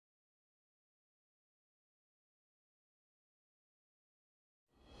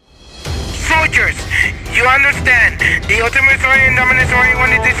Rogers, you understand? The Ultimasaurian and Dominasaurian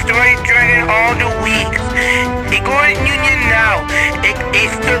want to destroy Dragon all the weeks. It go in Union now. It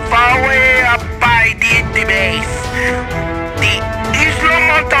is too far away up by the base. The Isla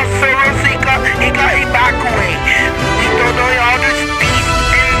Montosaurus, it got evacuated. We don't know all the species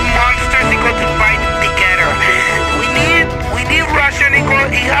and monsters they go to fight together. We need Russian.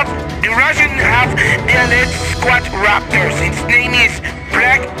 The Russian have the elite squad raptors. Its name is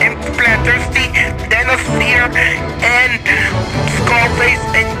Black and Bloodthirsty, Dinosphere, and Skullface,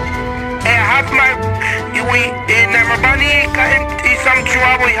 and have my Bonnie is some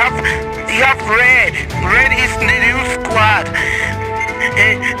trouble. You have Red. Red is the new squad.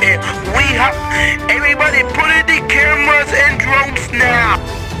 We have everybody put in the cameras and drones now.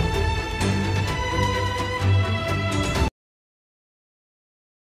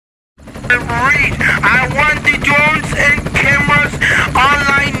 Read. I want the drones and cameras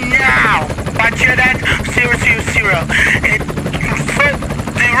online now. Budget at 000. So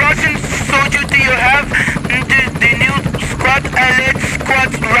the Russian soldier, do you have the new squad, elite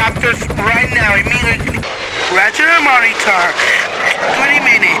squad raptors right now immediately? Roger, monitor. 20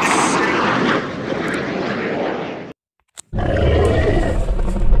 minutes.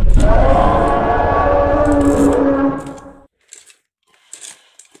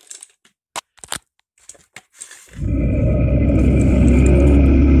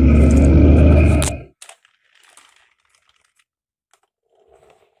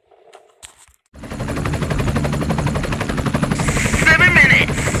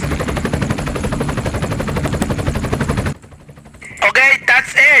 Okay,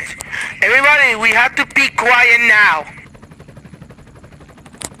 that's it. Everybody, we have to be quiet now.